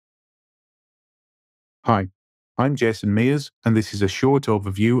Hi, I'm Jason Mears, and this is a short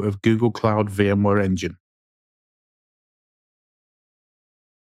overview of Google Cloud VMware Engine.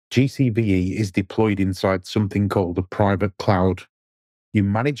 GCVE is deployed inside something called a private cloud. You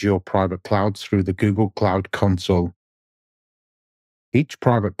manage your private clouds through the Google Cloud Console. Each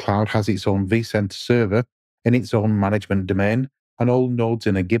private cloud has its own vCenter server and its own management domain, and all nodes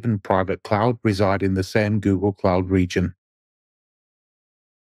in a given private cloud reside in the same Google Cloud region.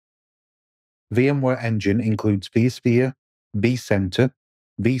 VMware Engine includes vSphere, vCenter,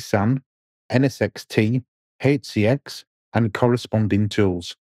 vSAN, NSXT, HCX, and corresponding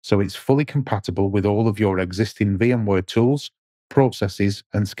tools, so it's fully compatible with all of your existing VMware tools, processes,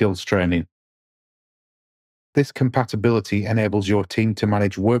 and skills training. This compatibility enables your team to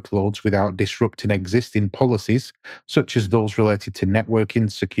manage workloads without disrupting existing policies, such as those related to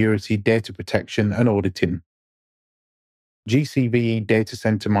networking, security, data protection, and auditing. GCVE data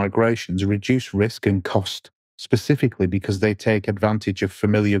center migrations reduce risk and cost, specifically because they take advantage of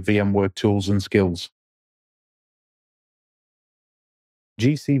familiar VMware tools and skills.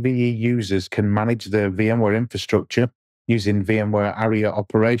 GCVE users can manage their VMware infrastructure using VMware Aria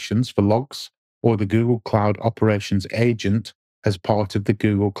operations for logs or the Google Cloud Operations Agent as part of the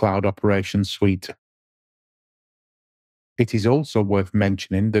Google Cloud Operations Suite. It is also worth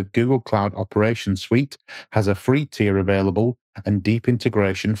mentioning that Google Cloud Operations Suite has a free tier available and deep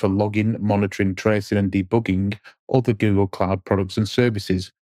integration for logging, monitoring, tracing, and debugging other Google Cloud products and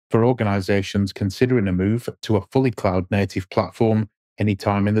services for organizations considering a move to a fully cloud-native platform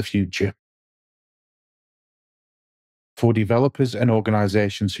anytime in the future. For developers and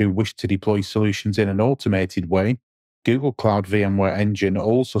organizations who wish to deploy solutions in an automated way, Google Cloud VMware Engine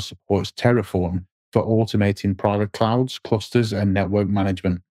also supports Terraform for automating private clouds, clusters, and network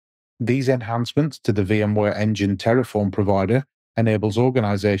management. These enhancements to the VMware Engine Terraform provider enables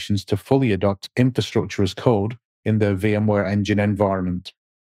organizations to fully adopt infrastructure as code in their VMware Engine environment.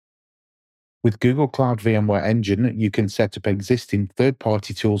 With Google Cloud VMware Engine, you can set up existing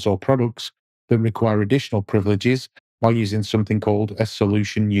third-party tools or products that require additional privileges by using something called a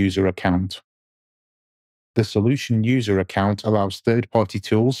solution user account. The solution user account allows third-party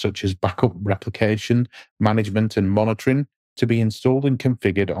tools such as backup, replication, management, and monitoring to be installed and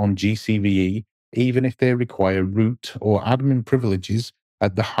configured on GCVE, even if they require root or admin privileges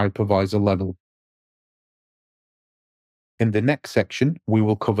at the hypervisor level. In the next section, we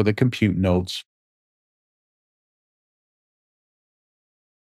will cover the compute nodes.